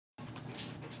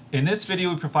In this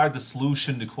video, we provide the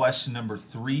solution to question number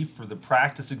 3 for the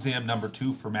practice exam number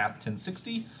 2 for Math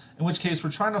 1060, in which case we're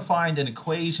trying to find an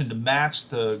equation to match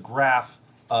the graph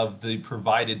of the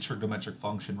provided trigonometric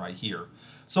function right here.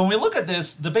 So when we look at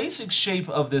this, the basic shape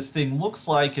of this thing looks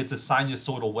like it's a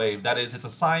sinusoidal wave. That is, it's a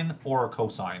sine or a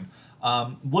cosine.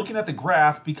 Looking at the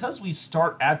graph, because we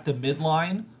start at the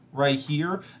midline right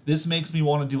here, this makes me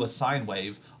want to do a sine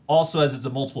wave. Also, as it's a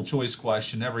multiple choice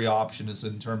question, every option is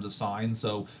in terms of sine,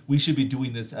 so we should be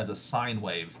doing this as a sine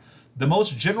wave. The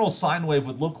most general sine wave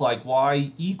would look like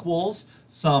y equals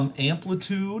some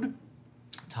amplitude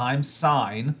times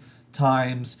sine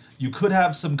times, you could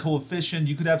have some coefficient,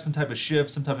 you could have some type of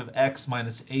shift, some type of x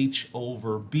minus h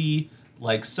over b,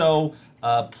 like so,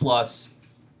 plus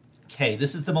k.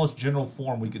 This is the most general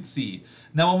form we could see.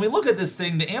 Now, when we look at this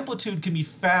thing, the amplitude can be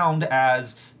found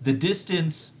as the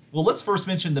distance. Well, let's first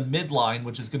mention the midline,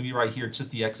 which is going to be right here. It's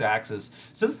just the x-axis.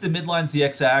 Since the midline is the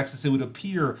x-axis, it would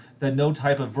appear that no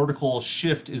type of vertical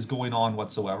shift is going on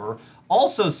whatsoever.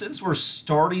 Also, since we're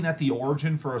starting at the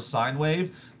origin for a sine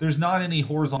wave, there's not any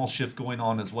horizontal shift going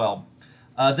on as well.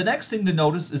 The next thing to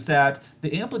notice is that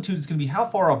the amplitude is going to be how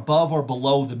far above or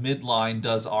below the midline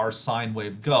does our sine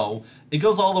wave go. It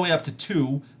goes all the way up to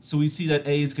 2, so we see that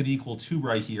a is going to equal 2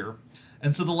 right here.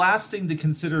 And so the last thing to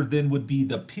consider then would be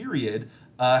the period.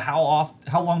 How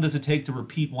long does it take to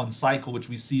repeat one cycle, which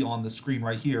we see on the screen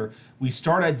right here. We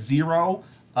start at 0,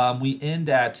 we end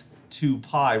at 2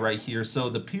 pi right here. So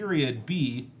the period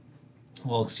b,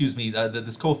 well, excuse me,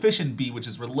 this coefficient b, which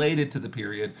is related to the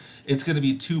period, it's going to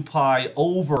be 2 pi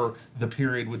over the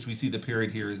period, which we see the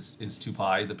period here is 2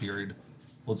 pi. The period,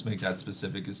 let's make that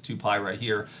specific, is 2 pi right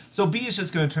here. So b is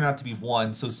just going to turn out to be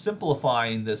 1. So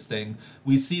simplifying this thing,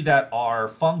 we see that our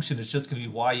function is just going to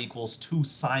be y equals 2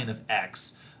 sine of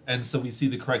x. And so we see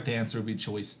the correct answer would be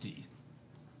choice D.